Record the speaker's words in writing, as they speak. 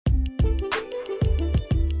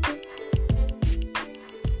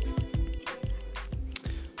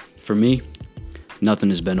For me, nothing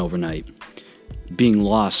has been overnight. Being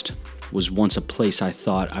lost was once a place I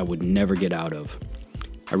thought I would never get out of.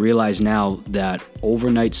 I realize now that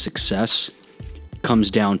overnight success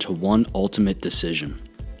comes down to one ultimate decision: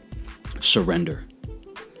 surrender.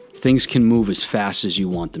 Things can move as fast as you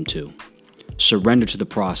want them to. Surrender to the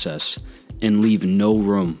process and leave no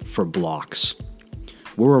room for blocks.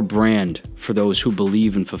 We're a brand for those who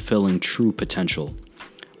believe in fulfilling true potential,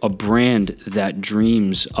 a brand that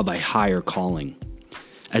dreams of a higher calling.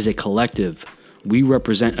 As a collective, we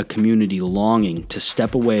represent a community longing to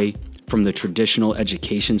step away from the traditional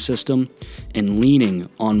education system and leaning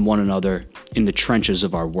on one another in the trenches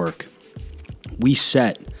of our work. We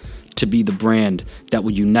set to be the brand that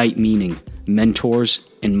will unite meaning, mentors,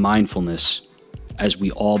 and mindfulness as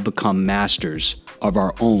we all become masters of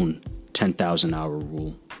our own 10,000-hour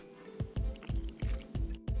rule.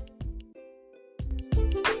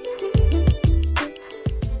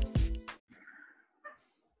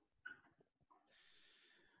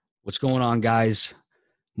 What's going on, guys?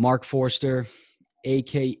 Mark Forster,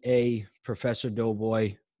 aka Professor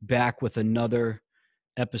Doughboy, back with another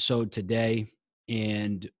episode today,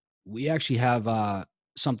 and we actually have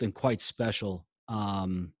something quite special.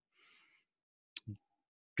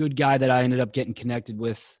 Good guy that I ended up getting connected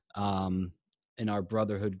with in our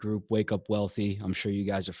brotherhood group, Wake Up Wealthy. I'm sure you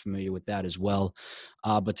guys are familiar with that as well.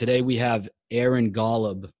 But today we have Aaron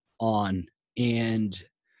Golub on, and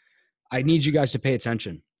I need you guys to pay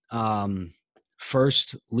attention.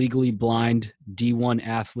 First, legally blind D1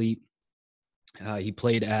 athlete. He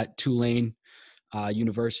played at Tulane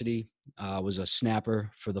University, was a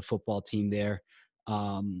snapper for the football team there.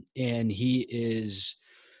 And he is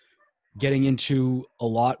getting into a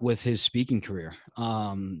lot with his speaking career.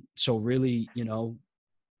 So really,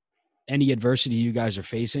 any adversity you guys are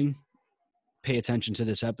facing, pay attention to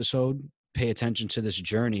this episode, pay attention to this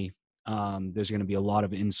journey. There's going to be a lot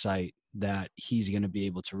of insight that he's going to be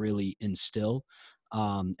able to really instill.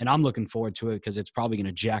 And I'm looking forward to it because it's probably going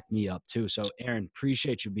to jack me up too. So Aaron,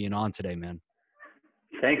 appreciate you being on today, man.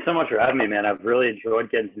 Thanks so much for having me, man. I've really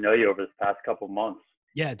enjoyed getting to know you over this past couple of months.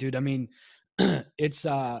 Yeah, dude. I mean,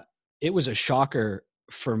 it was a shocker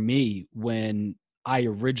for me when I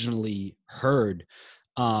originally heard,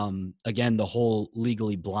 again, the whole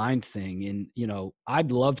legally blind thing. And,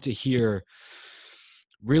 I'd love to hear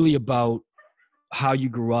really about how you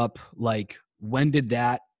grew up. Like, when did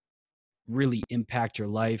that really impact your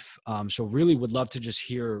life? So really would love to just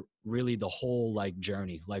hear really the whole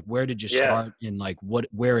journey. Like, where did you start and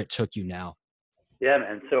where it took you now? Yeah,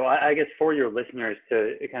 man. So I guess for your listeners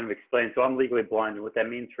to kind of explain, so I'm legally blind. And what that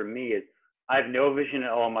means for me is I have no vision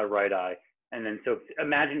at all in my right eye. And then, so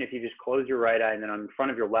imagine if you just close your right eye and then on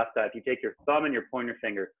front of your left eye, if you take your thumb and your pointer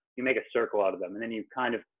finger, you make a circle out of them. And then you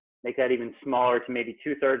kind of make that even smaller to maybe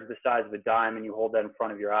 2/3 the size of a dime, and you hold that in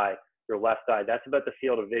front of your eye, your left eye. That's about the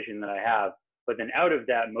field of vision that I have. But then out of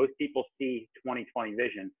that, most people see 20/20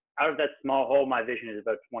 vision. Out of that small hole, my vision is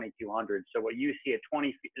about 2,200. So what you see at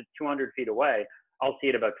 200 feet away, I'll see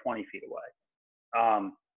it about 20 feet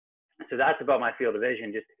away. So that's about my field of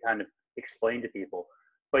vision, just to kind of explain to people.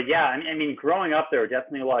 But yeah, I mean, growing up, there were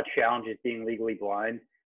definitely a lot of challenges being legally blind.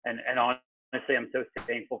 And honestly, I'm so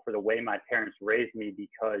thankful for the way my parents raised me,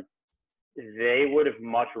 because they would have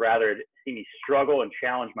much rather see me struggle and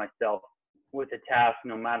challenge myself with a task,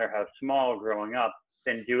 no matter how small, growing up,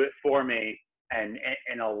 than do it for me and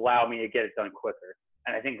allow me to get it done quicker.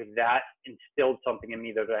 And I think that instilled something in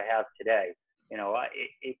me that I have today.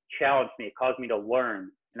 It challenged me, it caused me to learn,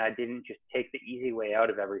 and I didn't just take the easy way out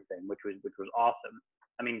of everything, which was awesome.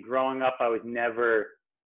 I mean, growing up, I was never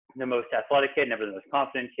the most athletic kid, never the most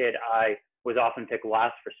confident kid. I was often picked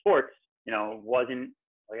last for sports. Wasn't,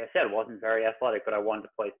 like I said, wasn't very athletic, but I wanted to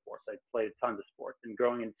play sports. I played tons of sports. And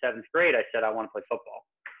growing in 7th grade, I said I want to play football.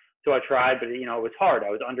 So I tried, but it was hard.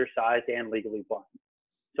 I was undersized and legally blind.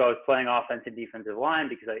 So I was playing offensive, defensive line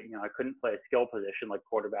because I couldn't play a skill position like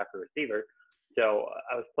quarterback or receiver. So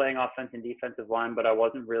I was playing offensive and defensive line, but I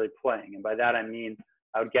wasn't really playing. And by that, I mean,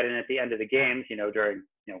 I would get in at the end of the games, during,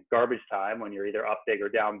 garbage time, when you're either up big or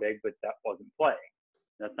down big, but that wasn't playing.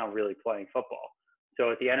 That's not really playing football.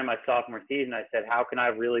 So at the end of my sophomore season, I said, how can I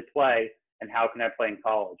really play, and how can I play in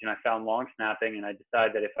college? And I found long snapping, and I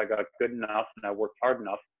decided that if I got good enough and I worked hard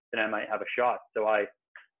enough, then I might have a shot. So I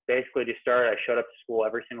basically just started, I showed up to school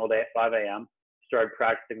every single day at 5 a.m., started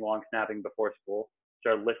practicing long snapping before school,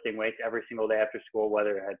 started lifting weights every single day after school,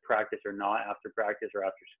 whether I had practice or not, after practice or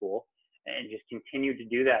after school, and just continued to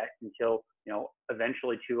do that until,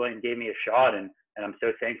 eventually Tulane gave me a shot. And I'm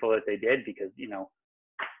so thankful that they did, because,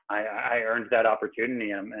 I earned that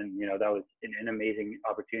opportunity, and that was an amazing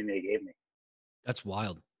opportunity they gave me. That's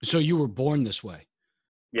wild. So you were born this way.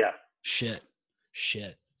 Yeah. Shit.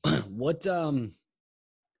 What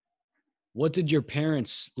what did your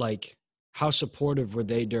parents like, how supportive were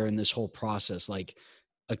they during this whole process? Like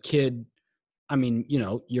a kid, I mean, you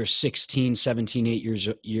know, you're 16, 17, 8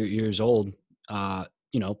 years old,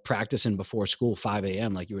 practicing before school, 5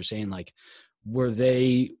 a.m. Like you were saying, like, were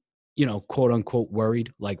they, quote unquote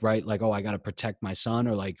worried? Like, right. Like, oh, I got to protect my son,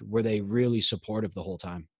 or like, were they really supportive the whole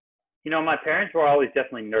time? My parents were always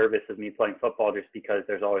definitely nervous of me playing football just because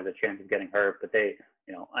there's always a chance of getting hurt. But they,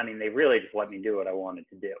 they really just let me do what I wanted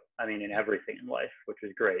to do. I mean, in everything in life, which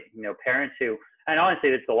was great. Parents who, and honestly,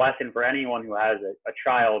 it's a lesson for anyone who has a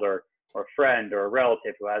child or a friend or a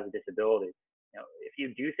relative who has a disability. If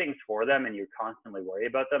you do things for them and you constantly worry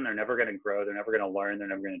about them, they're never going to grow. They're never going to learn. They're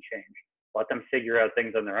never going to change. Let them figure out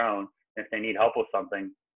things on their own. And if they need help with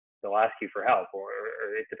something, they'll ask you for help, or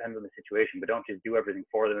it depends on the situation, but don't just do everything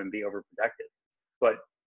for them and be overprotective. But,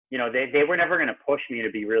 they were never going to push me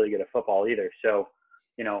to be really good at football either. So,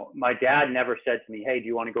 my dad never said to me, hey, do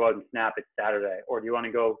you want to go out and snap? It's Saturday, or do you want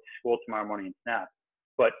to go to school tomorrow morning and snap?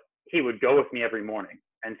 But he would go with me every morning.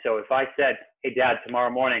 And so if I said, hey, Dad,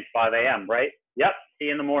 tomorrow morning, 5 a.m., right? Yep, see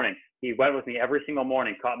you in the morning. He went with me every single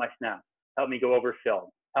morning, caught my snap, helped me go over film,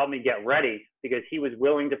 helped me get ready, because he was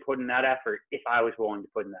willing to put in that effort if I was willing to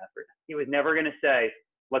put in that effort. He was never going to say,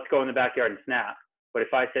 let's go in the backyard and snap. But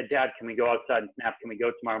if I said, Dad, can we go outside and snap? Can we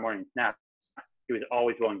go tomorrow morning and snap? He was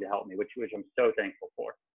always willing to help me, which I'm so thankful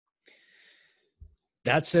for.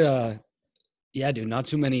 That's yeah, dude, not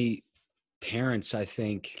too many parents, I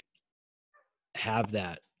think, have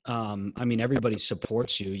that. I mean, everybody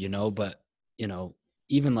supports you, but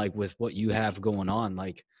even like with what you have going on,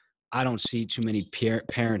 like I don't see too many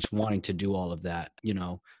parents wanting to do all of that.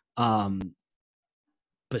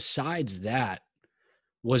 Besides that,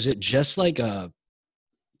 was it just like a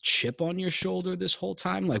chip on your shoulder this whole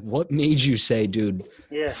time? Like, what made you say, dude,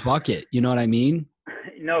 Yeah, fuck it? You know what I mean?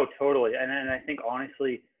 no, totally. And I think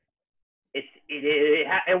honestly, it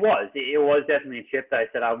was definitely a chip that I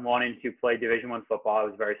said I wanted to play Division I football. I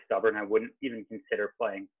was very stubborn. I wouldn't even consider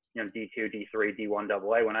playing, D2, D3, D1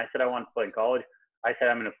 AA. When I said I wanted to play in college, I said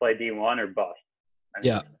I'm going to play D1 or bust. And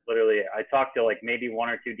Yeah. literally, I talked to like maybe one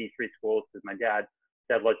or two D3 schools because my dad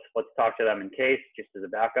said let's talk to them in case, just as a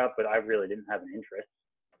backup. But I really didn't have an interest,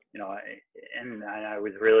 and I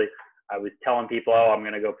was telling people, oh, I'm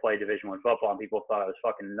going to go play Division I football, and people thought I was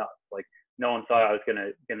fucking nuts. Like no one thought I was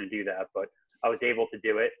gonna do that, but I was able to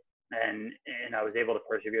do it, and I was able to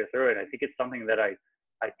persevere through it. I think it's something that I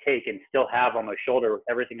take and still have on my shoulder with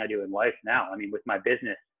everything I do in life now. I mean, with my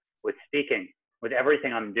business, with speaking, with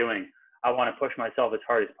everything I'm doing, I want to push myself as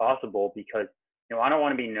hard as possible because I don't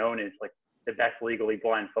want to be known as like the best legally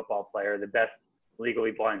blind football player, the best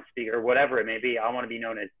legally blind speaker, whatever it may be. I want to be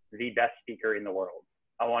known as the best speaker in the world.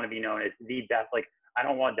 I want to be known as the best. Like I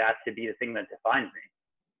don't want that to be the thing that defines me.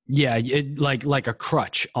 Yeah, like a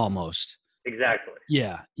crutch almost. Exactly.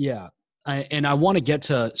 Yeah. I want to get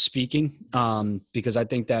to speaking because I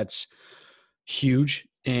think that's huge.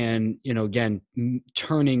 And, again,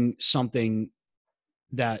 turning something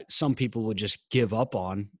that some people would just give up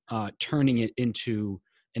on, turning it into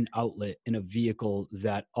an outlet and a vehicle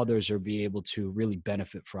that others are be able to really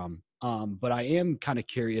benefit from. But I am kind of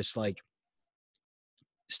curious, like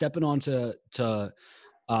stepping onto the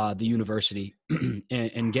university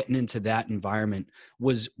and getting into that environment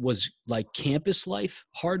was like campus life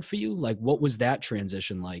hard for you? Like what was that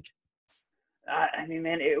transition like? I mean,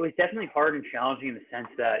 man, it was definitely hard and challenging in the sense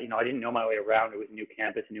that, I didn't know my way around. It was a new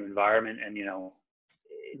campus, a new environment, and,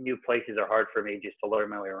 new places are hard for me just to learn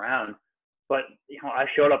my way around. But, I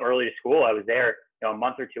showed up early to school. I was there, a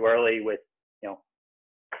month or two early with,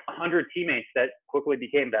 100 teammates that quickly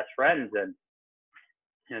became best friends. And,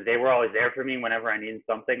 they were always there for me whenever I needed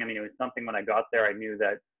something. I mean, it was something when I got there, I knew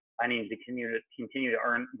that I needed to continue to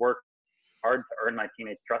work hard to earn my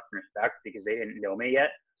teammates' trust and respect because they didn't know me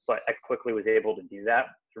yet. But I quickly was able to do that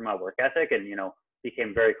through my work ethic and,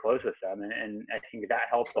 became very close with them. And I think that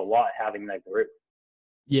helped a lot having that group.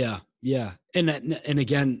 Yeah. And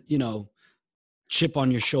again, chip on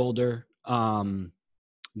your shoulder,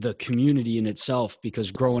 the community in itself, because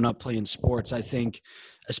growing up playing sports, I think,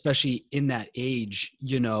 especially in that age,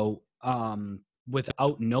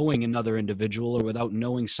 without knowing another individual or without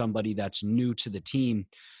knowing somebody that's new to the team,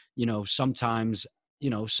 sometimes,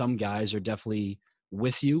 some guys are definitely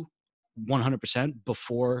with you 100%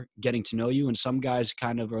 before getting to know you. And some guys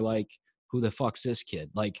kind of are like, who the fuck's this kid?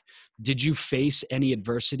 Like, did you face any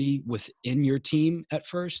adversity within your team at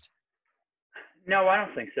first? No, I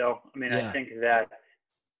don't think so. I mean, Yeah. I think that,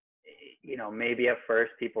 maybe at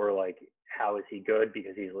first people were like how is he good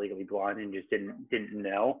because he's legally blind and just didn't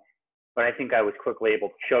know. But I think I was quickly able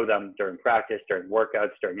to show them during practice, during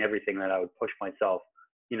workouts, during everything that I would push myself,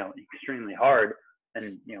 extremely hard.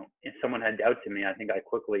 And, if someone had doubts in me, I think I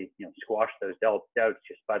quickly, squashed those doubts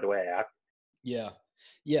just by the way I act. Yeah.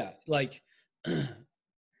 Yeah. Like, I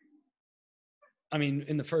mean,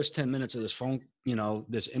 in the first 10 minutes of this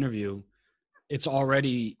this interview, it's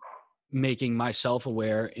already making myself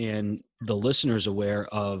aware and the listeners aware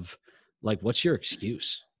of like, what's your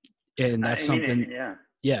excuse? And that's I mean, something,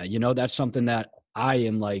 yeah. yeah, that's something that I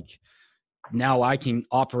am like, now I can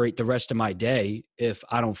operate the rest of my day if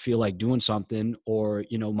I don't feel like doing something, or,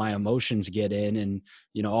 my emotions get in and,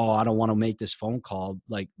 oh, I don't want to make this phone call.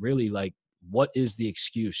 Like, really, like, what is the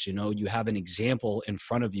excuse? You have an example in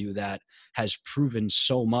front of you that has proven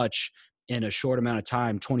so much in a short amount of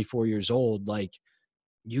time, 24 years old. Like,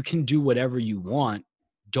 you can do whatever you want.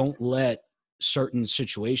 Don't let certain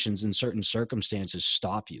situations and certain circumstances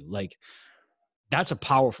stop you. Like, that's a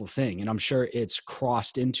powerful thing. And I'm sure it's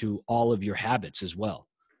crossed into all of your habits as well.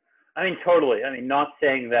 I mean, totally. I mean, not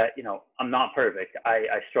saying that, I'm not perfect. I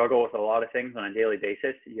struggle with a lot of things on a daily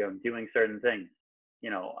basis, doing certain things.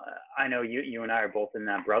 I know you and I are both in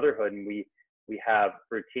that brotherhood, and we have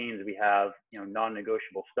routines, we have,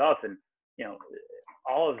 non-negotiable stuff. And,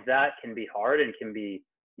 all of that can be hard and can be,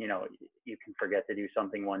 you can forget to do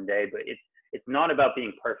something one day, but it's not about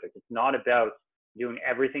being perfect. It's not about doing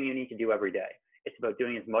everything you need to do every day. It's about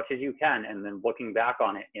doing as much as you can and then looking back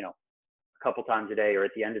on it, a couple times a day or at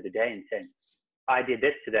the end of the day and saying, I did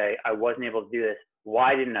this today. I wasn't able to do this.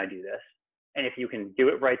 Why didn't I do this? And if you can do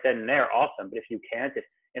it right then and there, awesome. But if you can't,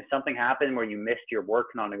 if something happened where you missed your work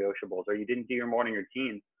non-negotiables or you didn't do your morning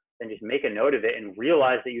routine, then just make a note of it and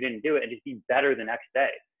realize that you didn't do it and just be better the next day.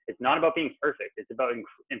 It's not about being perfect. It's about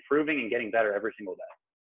improving and getting better every single day.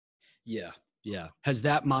 Yeah. Yeah. Has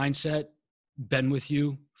that mindset been with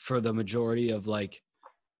you for the majority of like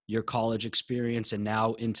your college experience and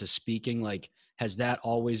now into speaking? Like, has that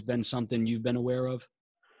always been something you've been aware of?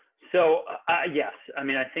 So yes, I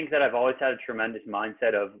mean, I think that I've always had a tremendous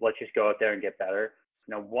mindset of let's just go out there and get better.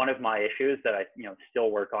 One of my issues that I,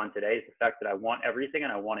 still work on today is the fact that I want everything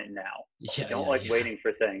and I want it now. I don't like waiting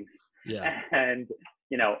for things. Yeah. And,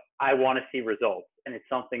 I want to see results. And it's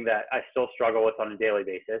something that I still struggle with on a daily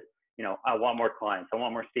basis. I want more clients. I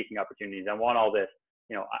want more speaking opportunities. I want all this,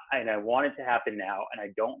 and I want it to happen now. And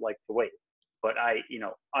I don't like to wait. But I,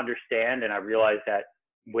 understand and I realize that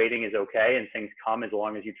waiting is okay and things come as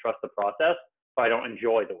long as you trust the process. But I don't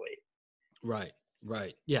enjoy the wait. Right.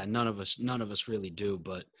 Right. Yeah. None of us really do.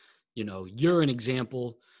 But, you're an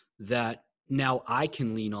example that now I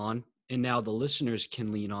can lean on and now the listeners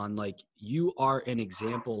can lean on. Like, you are an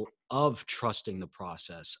example of trusting the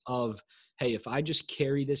process of, hey, if I just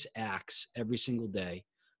carry this axe every single day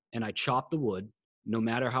and I chop the wood, no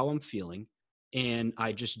matter how I'm feeling, and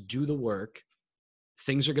I just do the work,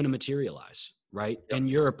 things are going to materialize. Right. Yep. And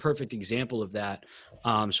you're a perfect example of that.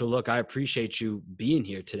 So look, I appreciate you being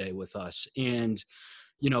here today with us. And,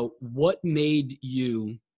 what made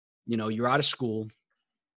you, you're out of school.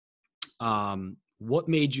 What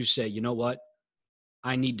made you say, you know what,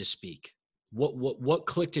 I need to speak? What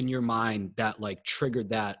clicked in your mind that like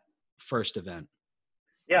triggered that first event?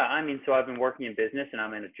 Yeah, I mean, so I've been working in business and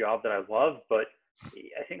I'm in a job that I love, but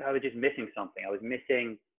I think I was just missing something. I was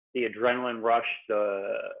missing the adrenaline rush,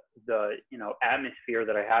 the atmosphere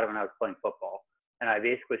that I had when I was playing football. And I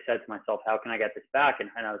basically said to myself, how can I get this back? And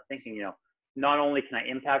I was thinking, not only can I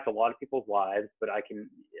impact a lot of people's lives, but I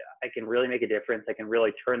can really make a difference. I can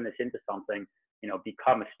really turn this into something,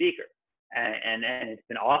 become a speaker. And it's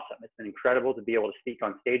been awesome. It's been incredible to be able to speak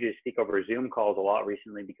on stages, speak over Zoom calls a lot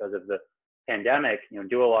recently because of the pandemic,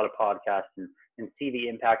 do a lot of podcasts and see the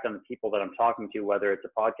impact on the people that I'm talking to, whether it's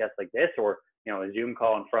a podcast like this or, a Zoom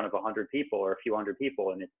call in front of 100 people or a few hundred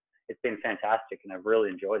people. And it's been fantastic and I've really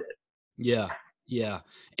enjoyed it. Yeah. Yeah.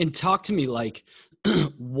 And talk to me like,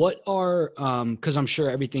 what are, cause I'm sure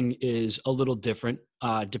everything is a little different,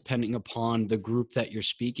 depending upon the group that you're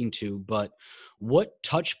speaking to, but what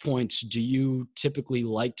touch points do you typically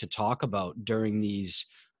like to talk about during these,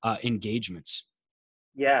 engagements?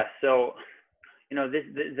 Yeah. So,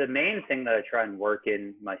 the main thing that I try and work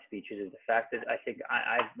in my speeches is the fact that I think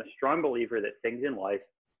I'm a strong believer that things in life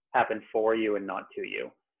happen for you and not to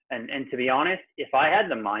you. And to be honest, if I had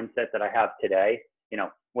the mindset that I have today,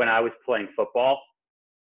 when I was playing football,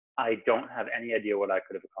 I don't have any idea what I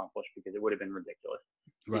could have accomplished because it would have been ridiculous.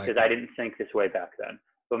 Right. Because I didn't think this way back then.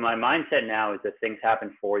 But my mindset now is that things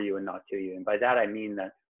happen for you and not to you. And by that, I mean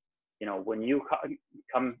that, when you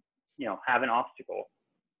come, have an obstacle,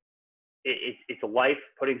 it's life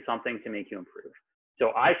putting something to make you improve.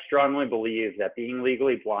 So I strongly believe that being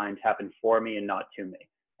legally blind happened for me and not to me.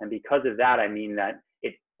 And because of that, I mean that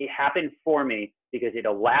it happened for me because it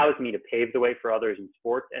allows me to pave the way for others in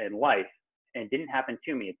sports and in life. And it didn't happen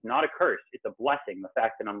to me. It's not a curse. It's a blessing, the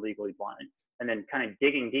fact that I'm legally blind. And then kind of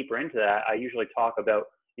digging deeper into that, I usually talk about,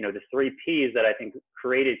 the 3 P's that I think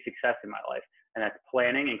created success in my life. And that's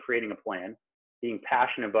planning and creating a plan, being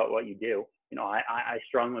passionate about what you do. I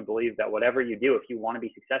strongly believe that whatever you do, if you want to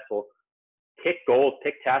be successful, pick goals,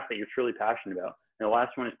 pick tasks that you're truly passionate about. And the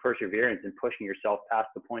last one is perseverance and pushing yourself past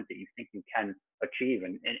the point that you think you can achieve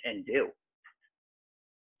and do.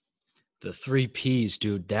 The 3 Ps,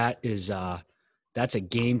 dude, that's a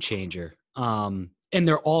game changer. And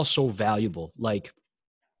they're all so valuable. Like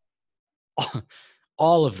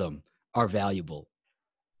all of them are valuable.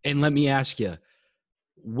 And let me ask you,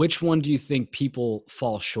 which one do you think people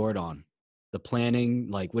fall short on? The planning,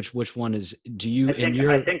 like which one is, do you,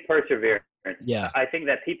 I think perseverance. Yeah. I think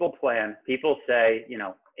that people plan, people say,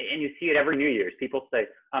 and you see it every New Year's. People say,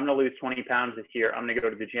 I'm going to lose 20 pounds this year. I'm going to go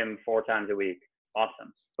to the gym 4 times a week.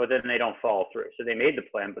 Awesome. But then they don't follow through. So they made the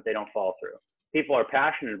plan, but they don't follow through. People are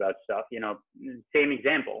passionate about stuff, same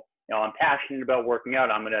example. I'm passionate about working out.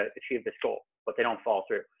 I'm going to achieve this goal, but they don't follow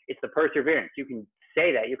through. It's the perseverance. You can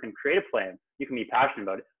say that, you can create a plan, you can be passionate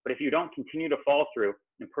about it. But if you don't continue to follow through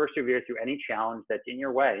and persevere through any challenge that's in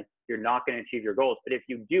your way, you're not going to achieve your goals. But if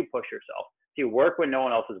you do push yourself, if you work when no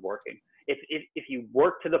one else is working, if you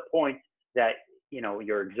work to the point that,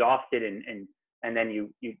 you're exhausted and then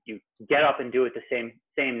you get up and do it the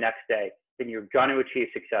same next day, then you're going to achieve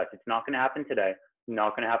success. It's not going to happen today. It's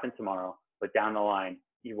not going to happen tomorrow, but down the line,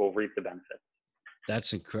 you will reap the benefits.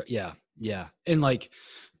 That's incredible. Yeah. Yeah. And like,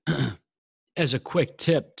 as a quick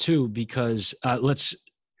tip too, because let's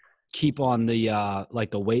keep on the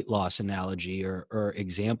like the weight loss analogy or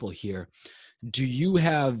example here. Do you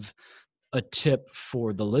have a tip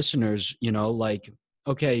for the listeners? Like,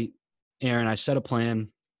 okay, Aaron, I set a plan.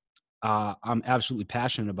 I'm absolutely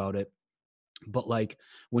passionate about it. But like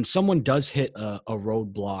when someone does hit a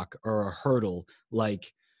roadblock or a hurdle,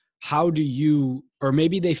 like how do you, or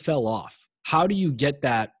maybe they fell off, how do you get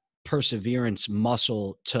that perseverance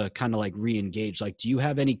muscle to kind of like re-engage? Like, do you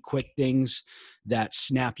have any quick things that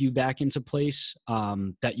snap you back into place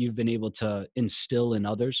that you've been able to instill in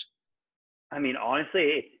others? I mean,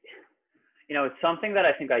 honestly, it's something that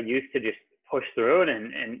I think I used to just push through it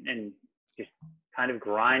and just kind of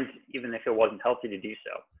grind, even if it wasn't healthy to do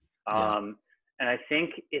so. Yeah. And I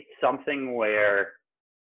think it's something where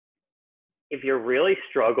if you're really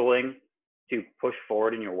struggling to push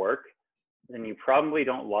forward in your work, then you probably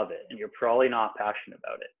don't love it and you're probably not passionate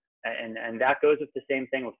about it. And that goes with the same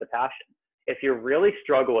thing with the passion. If you're really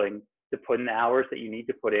struggling to put in the hours that you need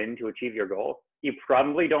to put in to achieve your goal, you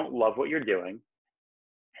probably don't love what you're doing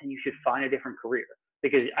and you should find a different career.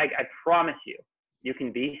 Because I promise you, you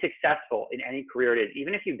can be successful in any career it is.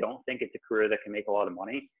 Even if you don't think it's a career that can make a lot of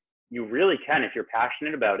money, you really can if you're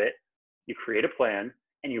passionate about it. You create a plan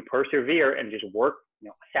and you persevere and just work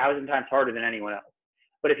 1,000 times harder than anyone else.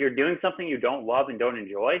 But if you're doing something you don't love and don't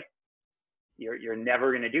enjoy, you're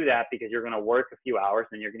never going to do that because you're going to work a few hours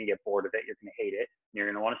and you're going to get bored of it. You're going to hate it and you're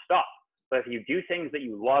going to want to stop. But if you do things that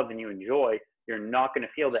you love and you enjoy, you're not going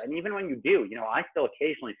to feel that. And even when you do, I still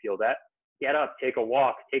occasionally feel that. Get up, take a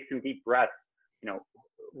walk, take some deep breaths,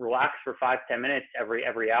 relax for 5-10 minutes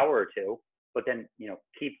every hour or two. But then,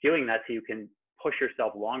 keep doing that so you can push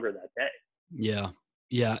yourself longer that day. Yeah.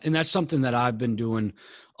 Yeah. And that's something that I've been doing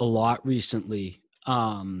a lot recently.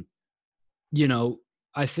 I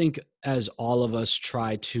think as all of us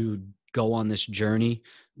try to go on this journey,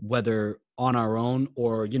 whether on our own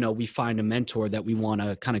or, we find a mentor that we want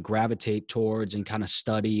to kind of gravitate towards and kind of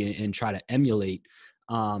study and try to emulate.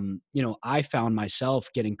 I found myself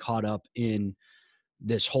getting caught up in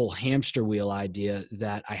this whole hamster wheel idea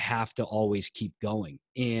that I have to always keep going.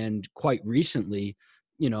 And quite recently,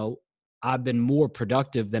 I've been more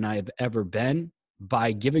productive than I've ever been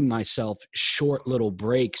by giving myself short little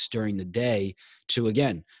breaks during the day to,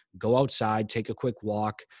 again, go outside, take a quick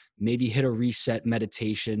walk, maybe hit a reset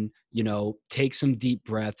meditation, take some deep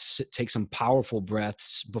breaths, take some powerful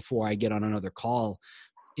breaths before I get on another call.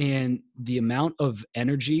 And the amount of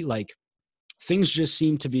energy, like, things just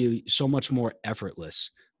seem to be so much more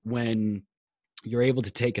effortless when you're able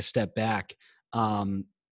to take a step back. And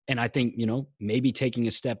I think, maybe taking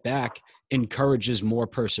a step back encourages more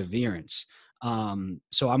perseverance.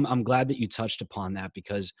 So I'm glad that you touched upon that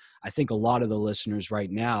because I think a lot of the listeners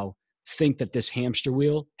right now think that this hamster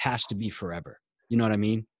wheel has to be forever. You know what I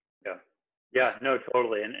mean? Yeah. Yeah, no,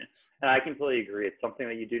 totally. And I completely agree. It's something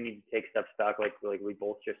that you do need to take steps back, like we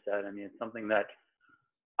both just said. I mean, it's something that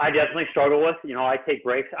I definitely struggle with, I take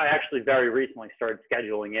breaks. I actually very recently started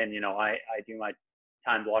scheduling in, I do my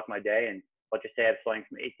time block my day, and let's just say I have something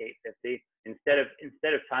from 8 to 8:50.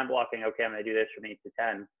 Instead of time blocking, okay, I'm going to do this from 8 to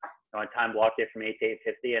 10. I time block it from 8 to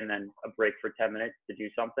 8:50 and then a break for 10 minutes to do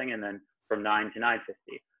something, and then from 9 to 9:50,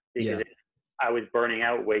 because I was burning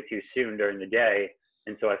out way too soon during the day.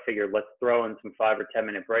 And so I figured, let's throw in some 5 or 10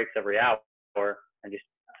 minute breaks every hour, and just,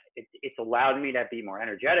 it's allowed me to be more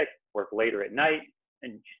energetic, work later at night,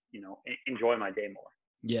 and just, enjoy my day more.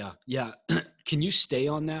 Yeah. Yeah. Can you stay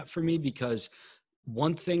on that for me? Because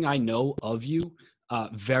one thing I know of you,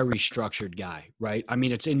 very structured guy, right? I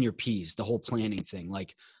mean, it's in your P's, the whole planning thing.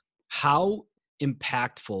 Like, how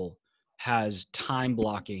impactful has time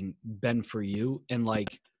blocking been for you? And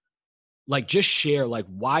like just share, like,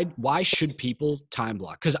 why should people time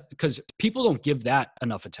block? Because people don't give that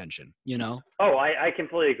enough attention, Oh, I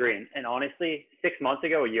completely agree. And honestly, 6 months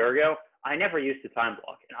ago, a year ago, I never used to time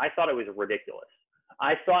block, and I thought it was ridiculous.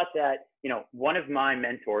 I thought that, one of my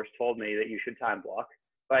mentors told me that you should time block,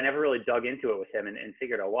 but I never really dug into it with him and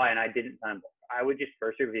figured out why. And I didn't time block. I would just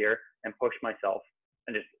persevere and push myself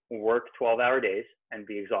and just work 12-hour days and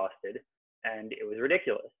be exhausted. And it was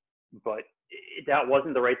ridiculous, but that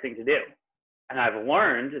wasn't the right thing to do. And I've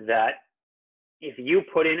learned that if you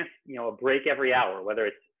put in, a break every hour, whether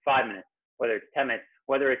it's 5 minutes, whether it's 10 minutes,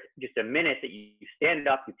 whether it's just a minute that you stand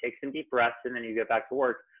up, you take some deep breaths, and then you get back to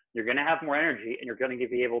work, you're going to have more energy, and you're going to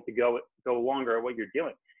be able to go longer at what you're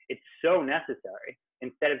doing. It's so necessary,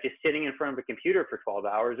 instead of just sitting in front of a computer for 12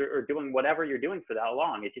 hours or doing whatever you're doing for that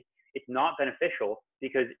long. It's not beneficial,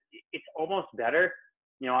 because it's almost better.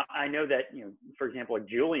 I know that, for example, like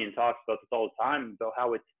Julian talks about this all the time, about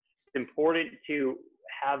how it's important to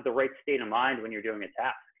have the right state of mind when you're doing a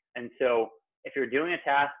task. And so if you're doing a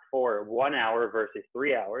task for 1 hour versus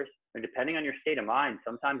 3 hours, and depending on your state of mind,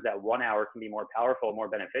 sometimes that 1 hour can be more powerful, more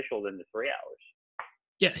beneficial than the 3 hours.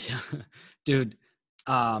 Yeah. Dude,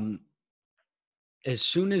 as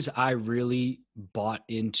soon as I really bought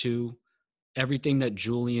into everything that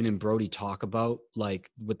Julian and Brody talk about, like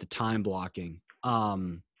with the time blocking,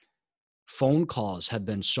 phone calls have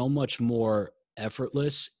been so much more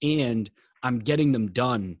effortless, and I'm getting them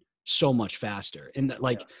done so much faster. And that,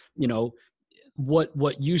 like,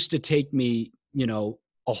 what used to take me,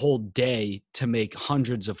 a whole day to make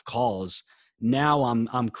hundreds of calls, now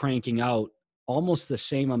I'm cranking out almost the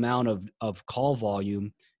same amount of call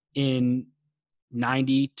volume in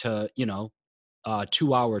 90 to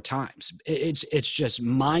 2 hour times. It's just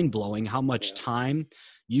mind blowing how much time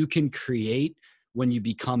you can create when you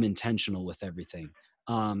become intentional with everything.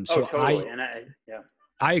 So totally.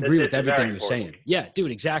 I agree with This is everything very you're important. saying. Yeah,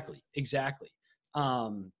 dude, exactly.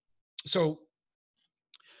 So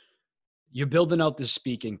you're building out this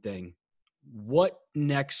speaking thing. What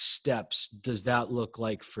next steps does that look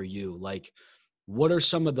like for you? Like, what are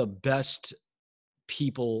some of the best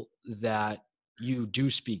people that you do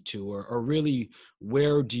speak to, or really,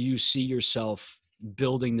 where do you see yourself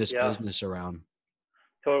building this business around?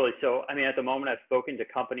 Totally. So, I mean, at the moment, I've spoken to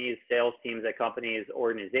companies, sales teams at companies,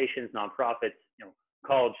 organizations, nonprofits,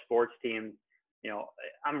 college sports teams.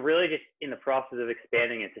 I'm really just in the process of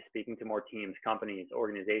expanding it to speaking to more teams, companies,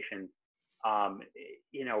 organizations.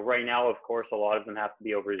 Right now, of course, a lot of them have to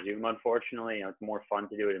be over Zoom, unfortunately. It's more fun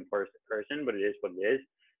to do it in person, but it is what it is.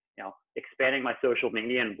 Expanding my social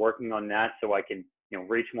media and working on that so I can,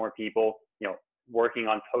 reach more people, working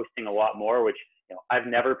on posting a lot more, which, I've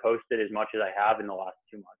never posted as much as I have in the last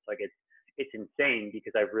 2 months. Like, it's insane,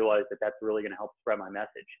 because I've realized that that's really going to help spread my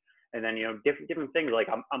message. And then, different things, like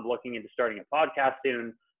I'm looking into starting a podcast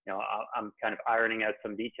soon. I'm kind of ironing out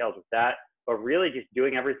some details with that, but really just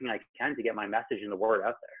doing everything I can to get my message and the word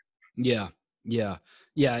out there. Yeah.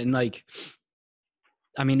 And like,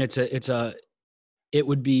 I mean, it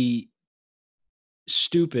would be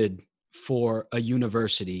stupid for a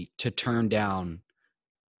university to turn down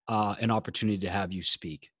an opportunity to have you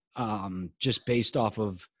speak, just based off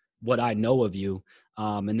of what I know of you.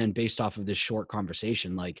 And then based off of this short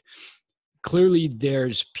conversation, like, clearly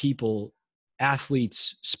there's people,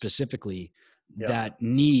 athletes specifically, that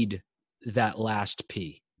need that last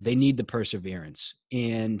P. They need the perseverance.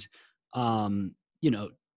 And, can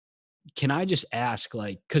I just ask,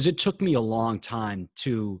 like, cause it took me a long time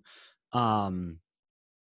to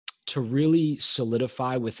really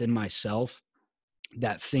solidify within myself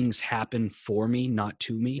that things happen for me, not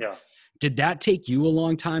to me. Yeah. Did that take you a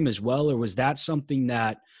long time as well? Or was that something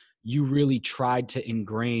that you really tried to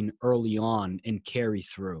ingrain early on and carry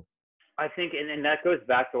through? I think, and that goes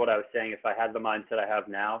back to what I was saying. If I had the mindset I have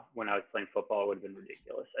now when I was playing football, it would have been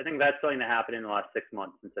ridiculous. I think that's something that happened in the last 6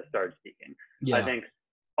 months since I started speaking. Yeah. I think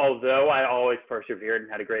although I always persevered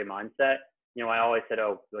and had a great mindset, I always said,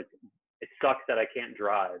 oh, like it sucks that I can't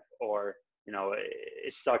drive, or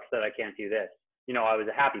it sucks that I can't do this. I was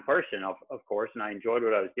a happy person, of course, and I enjoyed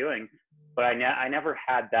what I was doing, but I never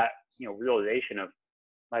had that realization of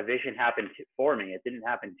my vision happened for me. It didn't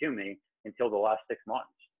happen to me until the last 6 months.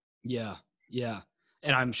 Yeah, yeah,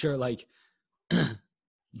 and I'm sure like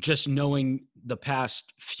just knowing the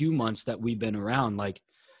past few months that we've been around, like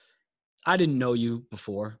I didn't know you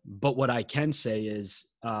before, but what I can say is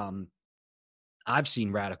I've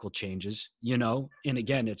seen radical changes, and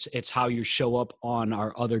again, it's how you show up on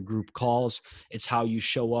our other group calls. It's how you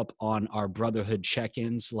show up on our brotherhood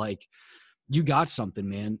check-ins. Like you got something,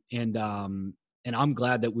 man. And I'm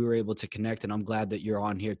glad that we were able to connect, and I'm glad that you're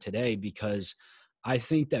on here today, because I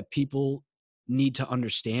think that people need to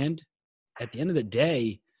understand at the end of the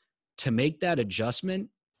day, to make that adjustment,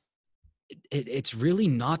 it's really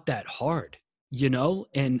not that hard,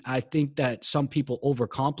 And I think that some people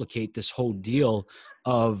overcomplicate this whole deal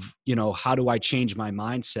of, how do I change my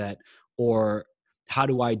mindset, or how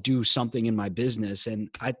do I do something in my business? And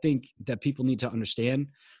I think that people need to understand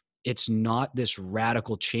it's not this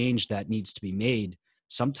radical change that needs to be made.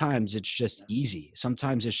 Sometimes it's just easy.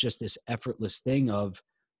 Sometimes it's just this effortless thing of,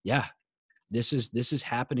 yeah, this is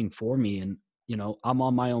happening for me. And, I'm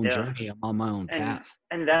on my own Yeah. journey. I'm on my own And path.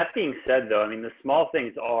 and that being said, though, I mean, the small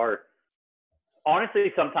things are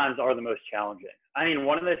honestly sometimes are the most challenging. I mean,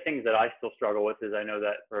 one of the things that I still struggle with is I know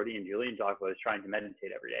that Brody and Julian talk about is trying to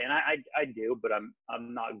meditate every day, and I do, but I'm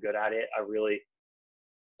not good at it. I really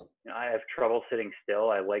I have trouble sitting still.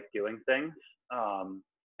 I like doing things,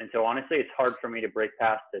 and so honestly, it's hard for me to break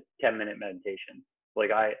past the 10-minute meditation.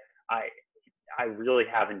 Like I I really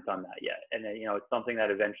haven't done that yet, and then, it's something that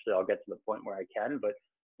eventually I'll get to the point where I can, but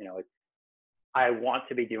it's I want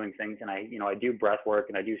to be doing things, and I do breath work,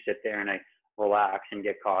 and I do sit there and I relax and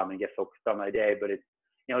get calm and get focused on my day. But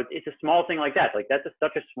it's a small thing like that. Like that's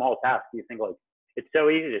such a small task. You think like it's so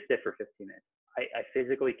easy to sit for 15 minutes. I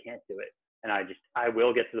physically can't do it, and I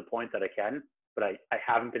will get to the point that I can, but I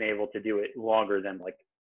haven't been able to do it longer than like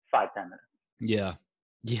 5-10 minutes. Yeah.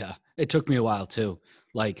 Yeah. It took me a while too.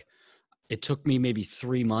 Like it took me maybe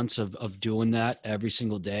 3 months of doing that every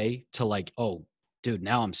single day to like, oh, dude,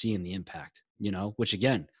 now I'm seeing the impact, which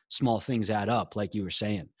again, small things add up, like you were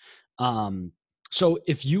saying. So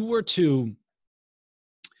if you were to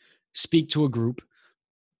speak to a group,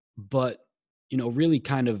 but, really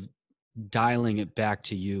kind of dialing it back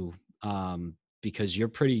to you, because you're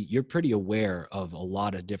pretty aware of a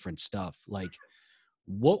lot of different stuff. Like,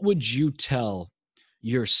 what would you tell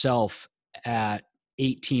yourself at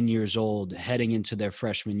 18 years old heading into their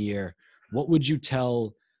freshman year? What would you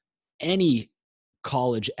tell any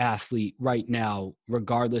college athlete right now,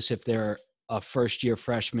 regardless if they're a first year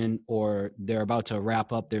freshman or they're about to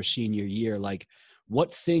wrap up their senior year? Like,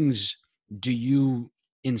 what things do you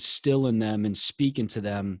instill in them and speak into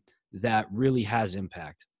them that really has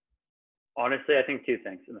impact? Honestly, I think two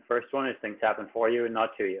things. And the first one is things happen for you and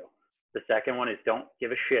not to you. The second one is don't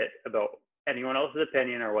give a shit about anyone else's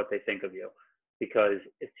opinion or what they think of you. Because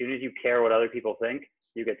as soon as you care what other people think,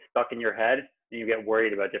 you get stuck in your head and you get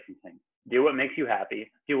worried about different things. Do what makes you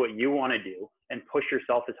happy, do what you want to do, and push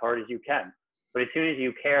yourself as hard as you can. But as soon as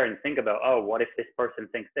you care and think about, oh, what if this person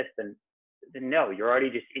thinks this, then no, you're already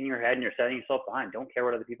just in your head and you're setting yourself behind. Don't care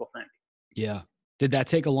what other people think. Yeah. Did that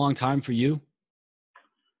take a long time for you?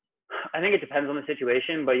 I think it depends on the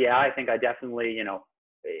situation, but yeah, I think I definitely,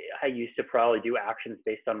 I used to probably do actions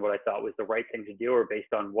based on what I thought was the right thing to do, or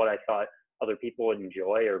based on what I thought other people would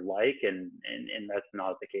enjoy or like, and that's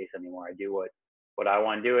not the case anymore. I do what I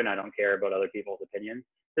want to do, and I don't care about other people's opinions.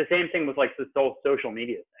 The same thing with like the whole social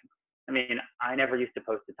media thing. I mean, I never used to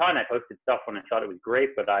post a ton. I posted stuff when I thought it was great,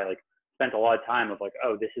 but I like spent a lot of time of like,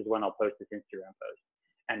 oh, this is when I'll post this Instagram post.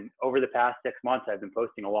 And over the past 6 months, I've been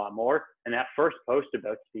posting a lot more. And that first post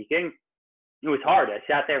about speaking, it was hard. I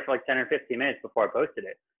sat there for like 10 or 15 minutes before I posted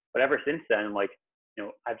it. But ever since then, like,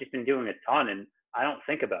 I've just been doing a ton, and I don't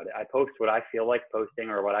think about it. I post what I feel like posting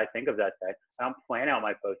or what I think of that day. I don't plan out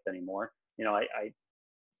my posts anymore. I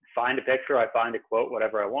find a picture, I find a quote,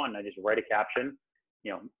 whatever I want, and I just write a caption,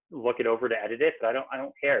 look it over to edit it. But I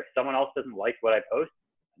don't care if someone else doesn't like what I post.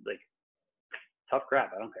 Like, tough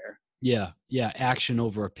crap. I don't care. Yeah. Yeah. Action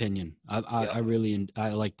over opinion. I really, I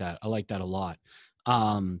like that. I like that a lot.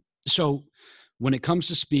 So when it comes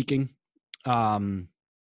to speaking,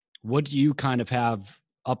 what do you kind of have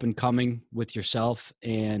up and coming with yourself,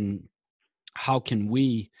 and how can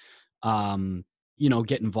we,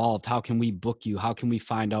 get involved? How can we book you? How can we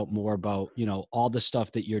find out more about, all the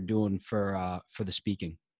stuff that you're doing for the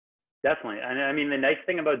speaking? Definitely. And I mean, the nice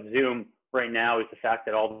thing about Zoom right now is the fact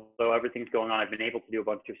that although everything's going on, I've been able to do a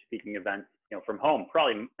bunch of speaking events, from home,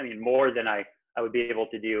 probably, more than I would be able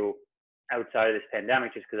to do outside of this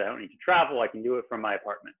pandemic, just because I don't need to travel. I can do it from my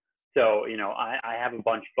apartment. So, I have a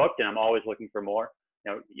bunch booked, and I'm always looking for more.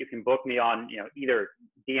 You can book me on, either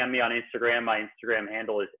DM me on Instagram. My Instagram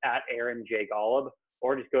handle is @AaronJGolub,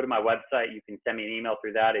 or just go to my website. You can send me an email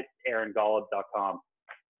through that. It's aarongolub.com.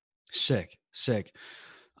 Sick.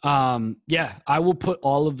 Yeah, I will put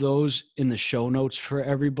all of those in the show notes for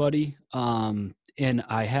everybody. And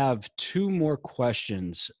I have two more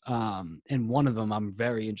questions. And one of them I'm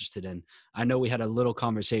very interested in. I know we had a little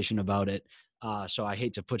conversation about it. So I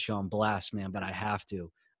hate to put you on blast, man, but I have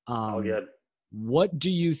to. All good. What do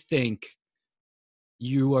you think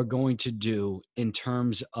you are going to do in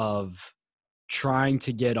terms of trying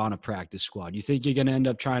to get on a practice squad? You think you're going to end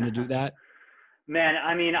up trying to do that? Man,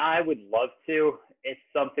 I would love to. It's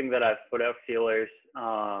something that I've put out feelers,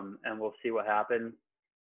 and we'll see what happens.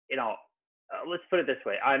 Let's put it this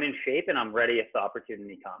way. I'm in shape and I'm ready if the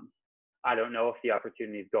opportunity comes. I don't know if the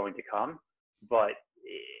opportunity is going to come, but,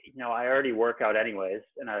 I already work out anyways,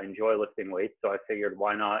 and I enjoy lifting weights. So I figured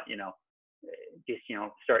why not, just,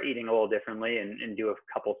 start eating a little differently and do a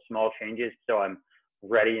couple small changes so I'm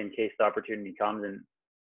ready in case the opportunity comes. And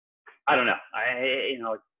I don't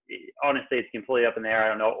know. Honestly, it's completely up in the air. I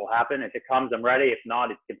don't know what will happen. If it comes, I'm ready. If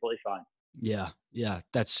not, it's completely fine. Yeah,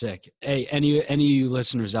 that's sick. Hey, any of you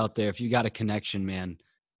listeners out there, if you got a connection, man,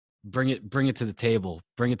 bring it to the table.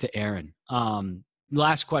 Bring it to Aaron.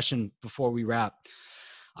 Last question before we wrap.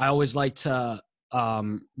 I always like to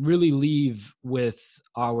really leave with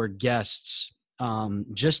our guests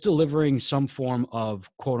just delivering some form of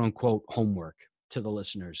quote unquote homework to the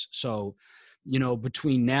listeners. So,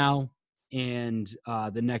 between now and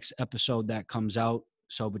the next episode that comes out,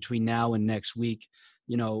 so between now and next week,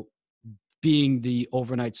 being the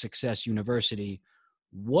Overnight Success University,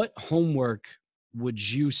 what homework would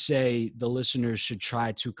you say the listeners should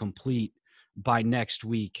try to complete by next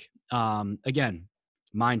week? Again,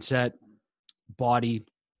 mindset, body,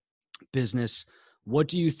 business. What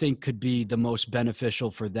do you think could be the most beneficial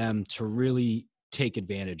for them to really take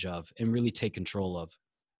advantage of and really take control of?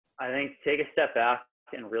 I think take a step back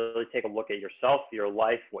and really take a look at yourself, your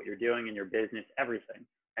life, what you're doing in your business, everything.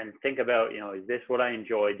 And think about, is this what I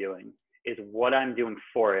enjoy doing? Is what I'm doing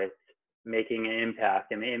for it making an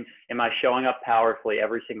impact? Am I showing up powerfully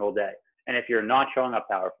every single day? And if you're not showing up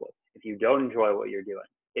powerfully, if you don't enjoy what you're doing,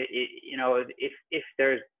 if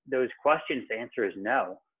there's those questions, the answer is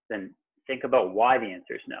no, then think about why the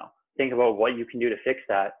answer is no. Think about what you can do to fix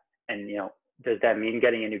that. And, does that mean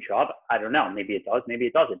getting a new job? I don't know. Maybe it does. Maybe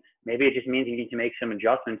it doesn't. Maybe it just means you need to make some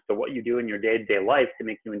adjustments to what you do in your day-to-day life to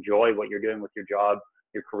make you enjoy what you're doing with your job,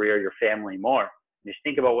 your career, your family more. Just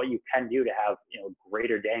think about what you can do to have, a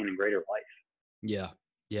greater day and a greater life. Yeah.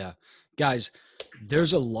 Guys,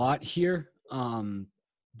 there's a lot here.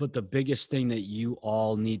 But the biggest thing that you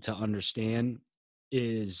all need to understand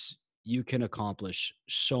is you can accomplish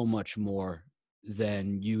so much more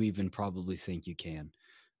than you even probably think you can.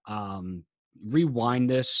 Rewind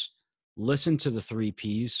this, listen to the 3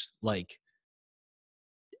 Ps, like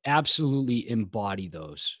absolutely embody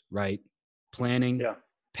those, right? Planning,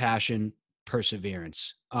 passion,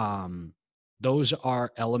 perseverance. Those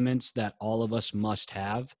are elements that all of us must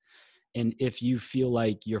have. And if you feel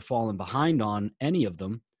like you're falling behind on any of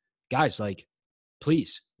them, guys,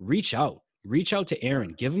 please reach out to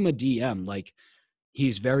Aaron, give him a DM.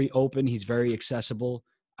 He's very open. He's very accessible.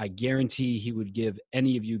 I guarantee he would give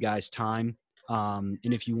any of you guys time. And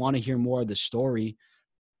if you want to hear more of the story,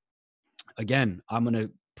 again, I'm going to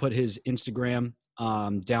put his Instagram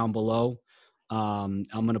down below. I'm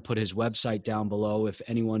going to put his website down below if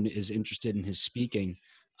anyone is interested in his speaking.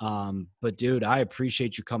 But dude, I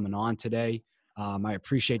appreciate you coming on today. I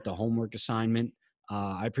appreciate the homework assignment.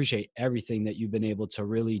 I appreciate everything that you've been able to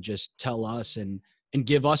really just tell us and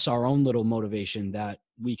give us our own little motivation that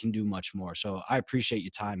we can do much more. So I appreciate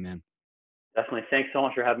your time, man. Definitely. Thanks so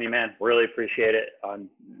much for having me, man. Really appreciate it.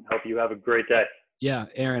 Hope you have a great day. Yeah,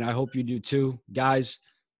 Aaron, I hope you do too. Guys,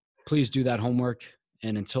 please do that homework.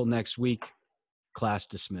 And until next week, class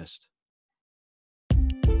dismissed.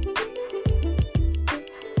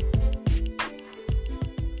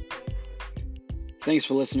 Thanks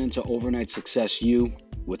for listening to Overnight Success U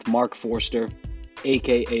with Mark Forster,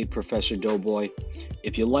 aka Professor Doughboy.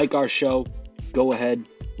 If you like our show, go ahead,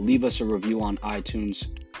 leave us a review on iTunes,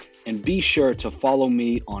 and be sure to follow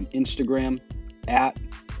me on Instagram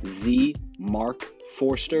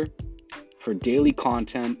 @TheMarkForster for daily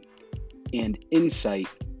content and insight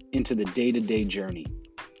into the day-to-day journey.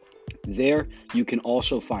 There, you can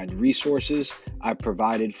also find resources I've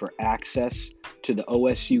provided for access to the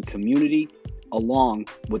OSU community, along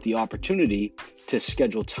with the opportunity to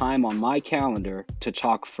schedule time on my calendar to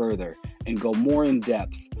talk further and go more in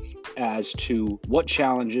depth as to what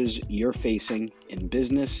challenges you're facing in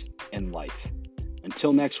business and life.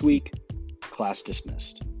 Until next week, class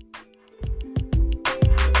dismissed.